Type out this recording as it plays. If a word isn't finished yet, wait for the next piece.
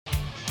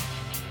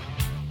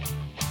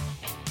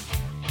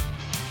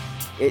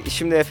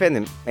Şimdi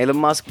efendim, Elon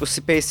Musk bu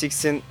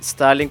SpaceX'in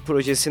Starlink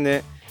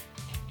projesini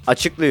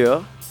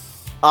açıklıyor.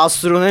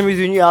 Astronomi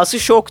dünyası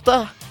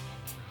şokta.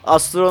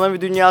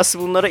 Astronomi dünyası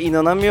bunlara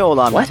inanamıyor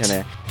olan bir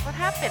tane. What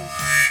happened?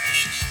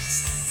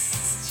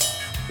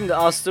 Şimdi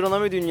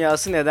astronomi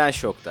dünyası neden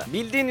şokta?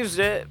 Bildiğin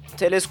üzere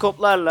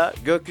teleskoplarla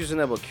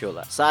gökyüzüne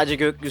bakıyorlar. Sadece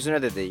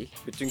gökyüzüne de değil,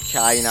 bütün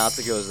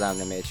kainatı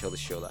gözlemlemeye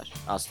çalışıyorlar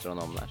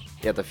astronomlar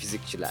ya da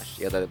fizikçiler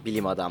ya da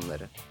bilim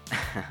adamları.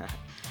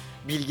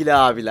 Bilgili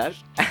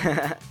abiler.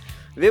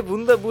 Ve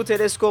bu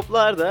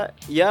teleskoplar da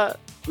ya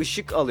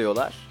ışık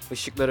alıyorlar,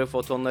 ışıkları,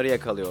 fotonları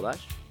yakalıyorlar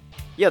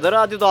ya da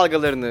radyo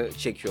dalgalarını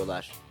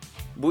çekiyorlar.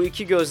 Bu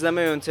iki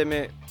gözleme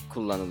yöntemi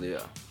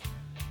kullanılıyor.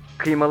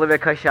 Kıymalı ve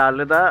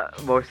kaşarlı da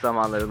boş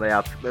zamanlarında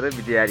yaptıkları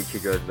bir diğer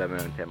iki gözleme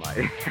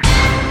yöntemi.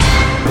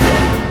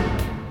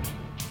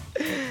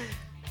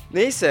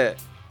 Neyse,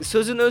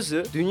 sözün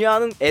özü,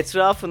 dünyanın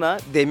etrafına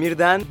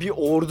demirden bir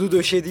ordu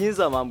döşediğin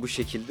zaman bu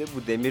şekilde,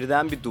 bu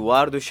demirden bir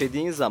duvar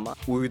döşediğin zaman,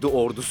 uydu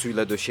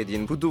ordusuyla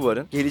döşediğin bu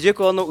duvarın gelecek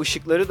olan o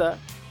ışıkları da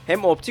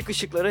hem optik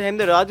ışıkları hem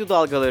de radyo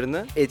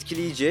dalgalarını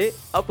etkileyeceği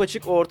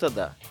apaçık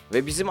ortada.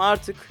 Ve bizim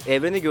artık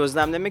evreni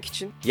gözlemlemek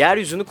için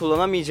yeryüzünü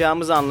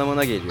kullanamayacağımız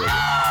anlamına geliyor.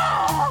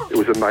 It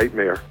was a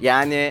nightmare.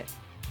 Yani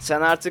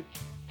sen artık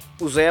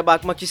uzaya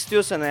bakmak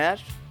istiyorsan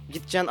eğer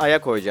gideceksin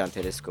Ay'a koyacaksın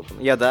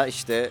teleskopunu. Ya da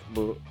işte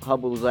bu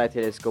Hubble uzay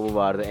teleskobu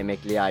vardı,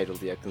 emekliye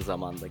ayrıldı yakın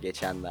zamanda,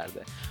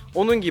 geçenlerde.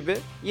 Onun gibi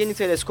yeni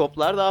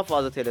teleskoplar, daha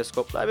fazla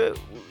teleskoplar ve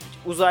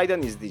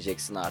uzaydan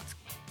izleyeceksin artık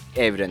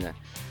evreni.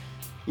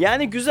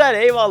 Yani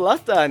güzel,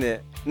 eyvallah da hani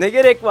ne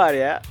gerek var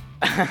ya?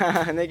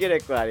 Ne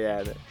gerek var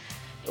yani?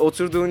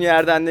 Oturduğun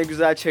yerden ne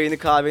güzel çayını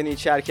kahveni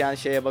içerken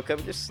şeye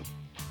bakabilirsin.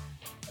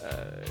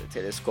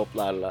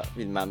 Teleskoplarla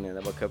bilmem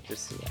ne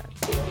bakabilirsin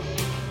yani.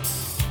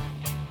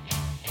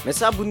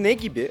 Mesela bu ne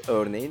gibi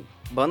örneğin?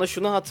 Bana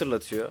şunu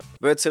hatırlatıyor.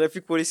 Böyle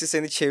trafik polisi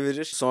seni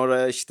çevirir.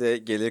 Sonra işte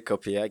gelir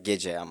kapıya,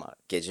 gece ama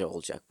gece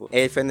olacak bu.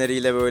 El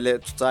feneriyle böyle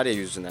tutar ya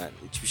yüzüne.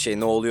 Hiçbir şey,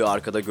 ne oluyor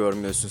arkada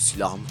görmüyorsun.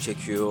 Silah mı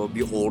çekiyor?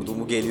 Bir ordu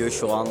mu geliyor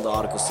şu anda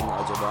arkasında,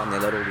 acaba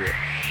neler oluyor?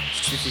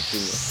 Hiçbir fikrin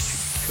yok.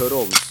 Kör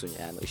olmuşsun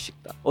yani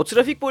ışıktan. O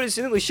trafik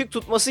polisinin ışık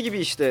tutması gibi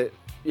işte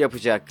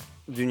yapacak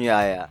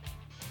dünyaya.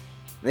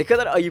 Ne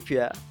kadar ayıp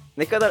ya.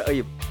 Ne kadar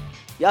ayıp.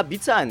 Ya bir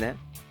tane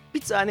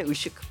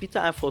ışık, bir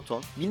tane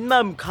foton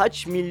bilmem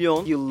kaç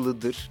milyon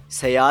yıllıdır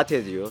seyahat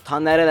ediyor. Ta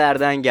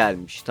nerelerden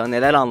gelmiş, ta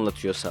neler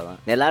anlatıyor sana.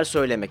 Neler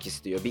söylemek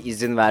istiyor, bir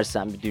izin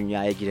versen bir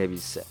dünyaya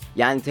girebilse.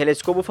 Yani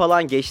teleskobu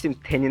falan geçtim,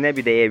 tenine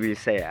bir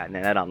değebilse ya,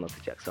 neler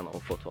anlatacak sana o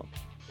foton.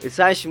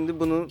 Sen şimdi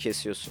bunu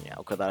kesiyorsun ya,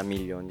 o kadar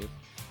milyon yıl.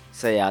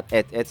 Seyahat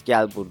et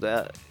gel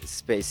burada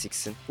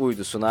SpaceX'in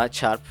uydusuna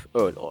çarp,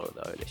 öl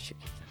orada öyle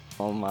şekilde.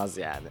 Olmaz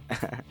yani.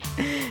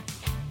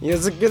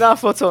 Yazık günah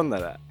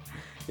fotonlara.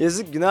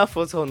 Yazık günah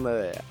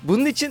fotonlara ya.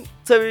 Bunun için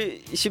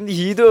tabii şimdi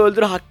yiğidi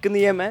öldür hakkını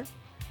yeme.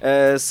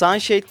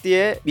 Sunshade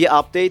diye bir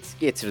update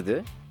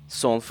getirdi.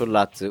 Son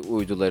fırlattığı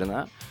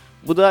uydularına.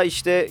 Bu da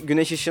işte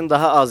güneş ışığını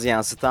daha az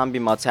yansıtan bir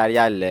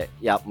materyalle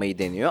yapmayı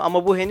deniyor.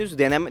 Ama bu henüz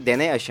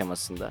deney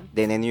aşamasında.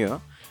 Deneniyor.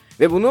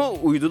 Ve bunu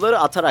uyduları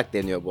atarak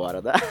deniyor bu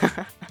arada.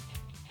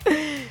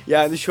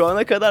 Yani şu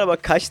ana kadar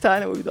bak kaç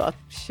tane uydu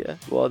atmış ya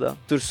bu adam.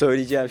 Dur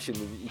söyleyeceğim şimdi,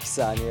 2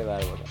 saniye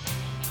ver bana.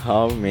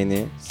 How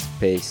many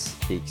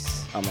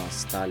SpaceX, ama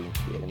Starlink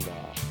diyelim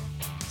daha.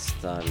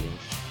 Starlink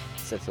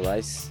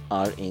satellites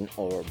are in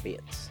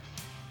orbit.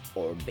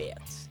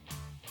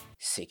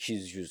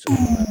 800.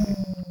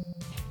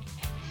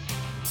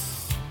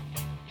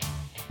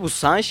 Bu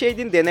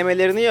Sunshade'in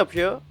denemelerini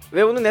yapıyor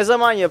ve bunu ne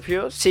zaman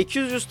yapıyor?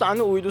 800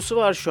 tane uydusu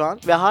var şu an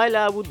ve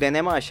hala bu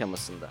deneme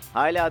aşamasında.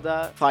 Hala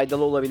da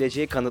faydalı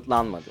olabileceği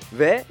kanıtlanmadı.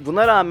 Ve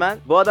buna rağmen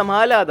bu adam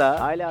hala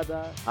da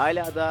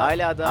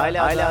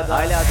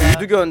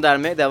uydu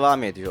göndermeye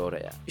devam ediyor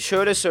oraya.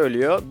 Şöyle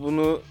söylüyor,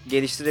 bunu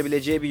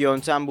geliştirebileceği bir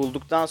yöntem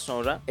bulduktan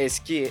sonra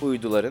eski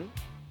uyduların,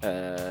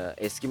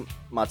 eski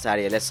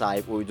materyale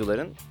sahip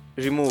uyduların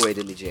remove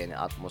edileceğini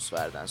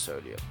atmosferden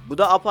söylüyor. Bu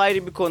da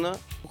apayrı bir konu.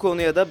 Bu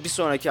konuya da bir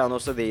sonraki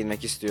anonsta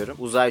değinmek istiyorum.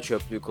 Uzay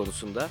çöplüğü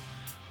konusunda.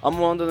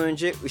 Ama ondan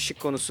önce ışık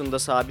konusunda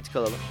sabit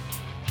kalalım.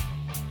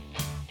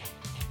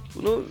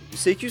 Bunu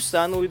 800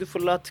 tane uydu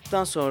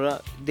fırlattıktan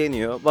sonra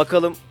deniyor.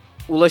 Bakalım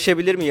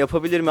ulaşabilir mi,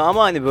 yapabilir mi?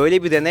 Ama hani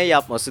böyle bir deney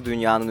yapması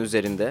dünyanın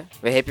üzerinde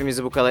ve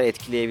hepimizi bu kadar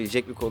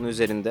etkileyebilecek bir konu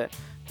üzerinde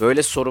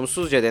böyle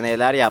sorumsuzca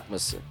deneyler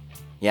yapması.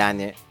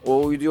 Yani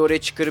o uyduyu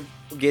oraya çıkarıp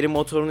geri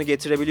motorunu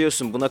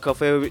getirebiliyorsun. Buna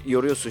kafaya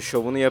yoruyorsun,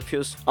 şovunu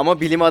yapıyorsun.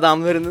 Ama bilim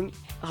adamlarının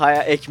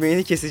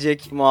ekmeğini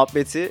kesecek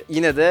muhabbeti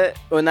yine de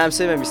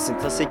önemsememişsin.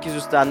 Ta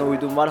 800 tane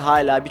uydum var,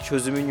 hala bir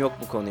çözümün yok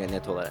bu konuya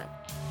net olarak.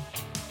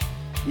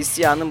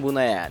 İsyanım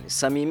buna yani.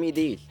 Samimi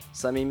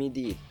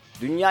değil.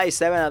 Dünyayı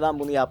seven adam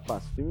bunu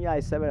yapmaz.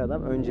 Dünyayı seven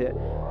adam önce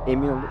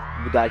emin olur.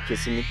 Bu der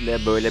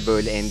kesinlikle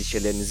böyle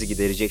endişelerinizi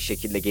giderecek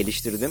şekilde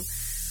geliştirdim.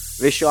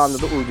 Ve şu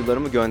anda da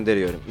uydularımı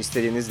gönderiyorum.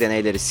 İstediğiniz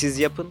deneyleri siz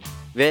yapın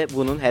ve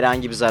bunun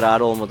herhangi bir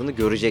zararı olmadığını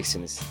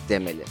göreceksiniz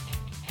demeli.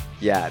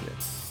 Yani.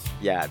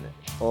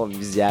 Oğlum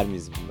biz yer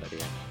miyiz bunları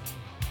ya?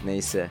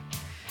 Neyse.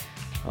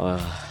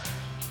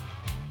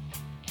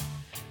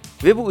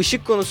 Ve bu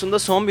ışık konusunda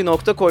son bir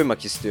nokta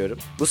koymak istiyorum.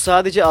 Bu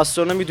sadece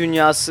astronomi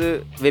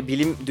dünyası ve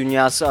bilim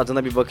dünyası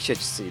adına bir bakış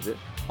açısıydı.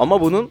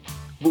 Ama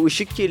bu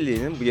ışık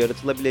kirliliğinin, bu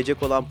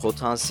yaratılabilecek olan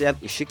potansiyel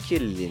ışık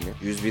kirliliğinin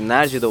yüz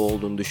binlerce de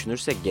olduğunu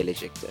düşünürsek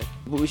gelecekte,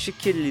 bu ışık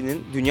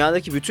kirliliğinin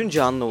dünyadaki bütün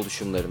canlı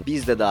oluşumların,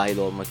 biz de dahil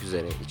olmak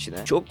üzere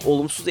içine, çok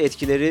olumsuz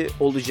etkileri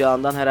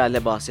olacağından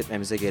herhalde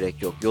bahsetmemize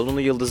gerek yok.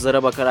 Yolunu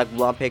yıldızlara bakarak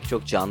bulan pek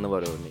çok canlı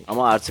var örneğin.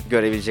 Ama artık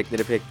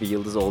görebilecekleri pek bir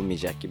yıldız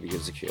olmayacak gibi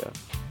gözüküyor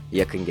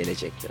yakın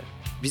gelecekte.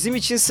 Bizim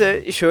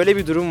içinse şöyle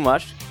bir durum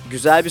var.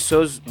 Güzel bir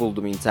söz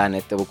buldum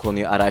internette bu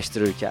konuyu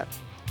araştırırken.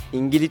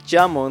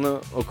 İngilizce ama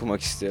onu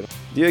okumak istiyorum.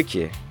 Diyor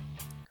ki,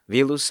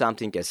 "We lose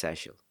something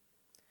essential.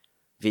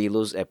 We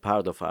lose a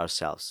part of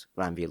ourselves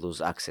when we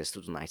lose access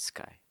to the night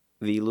sky.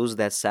 We lose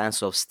that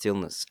sense of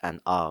stillness and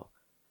awe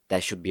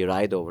that should be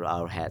right over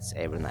our heads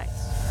every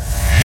night."